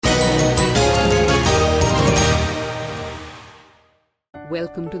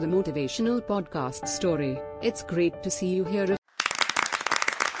Welcome to the Motivational podcast story. It's great to see you here.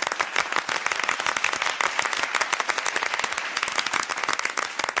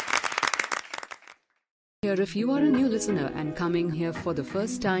 If you are a new listener and coming here for the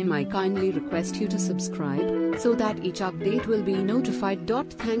first time, I kindly request you to subscribe so that each update will be notified.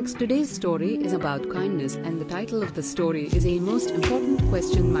 Thanks. Today's story is about kindness, and the title of the story is A Most Important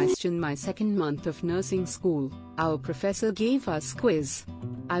Question. My second month of nursing school, our professor gave us quiz.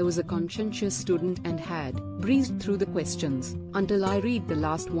 I was a conscientious student and had breezed through the questions until I read the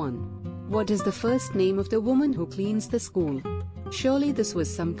last one. What is the first name of the woman who cleans the school? Surely this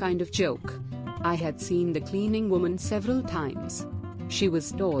was some kind of joke. I had seen the cleaning woman several times. She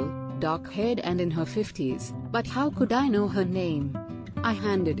was tall, dark-haired and in her 50s, but how could I know her name? I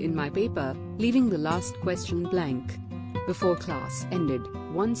handed in my paper, leaving the last question blank. Before class ended,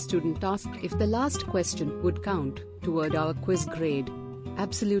 one student asked if the last question would count toward our quiz grade.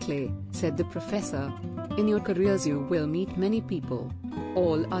 Absolutely, said the professor. In your careers you will meet many people.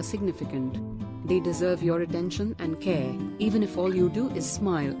 All are significant. They deserve your attention and care, even if all you do is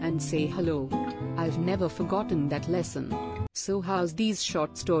smile and say hello. I've never forgotten that lesson. So how's these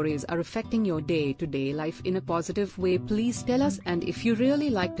short stories are affecting your day-to-day life in a positive way? Please tell us, and if you really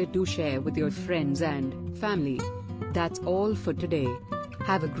liked it, do share with your friends and family. That's all for today.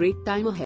 Have a great time ahead.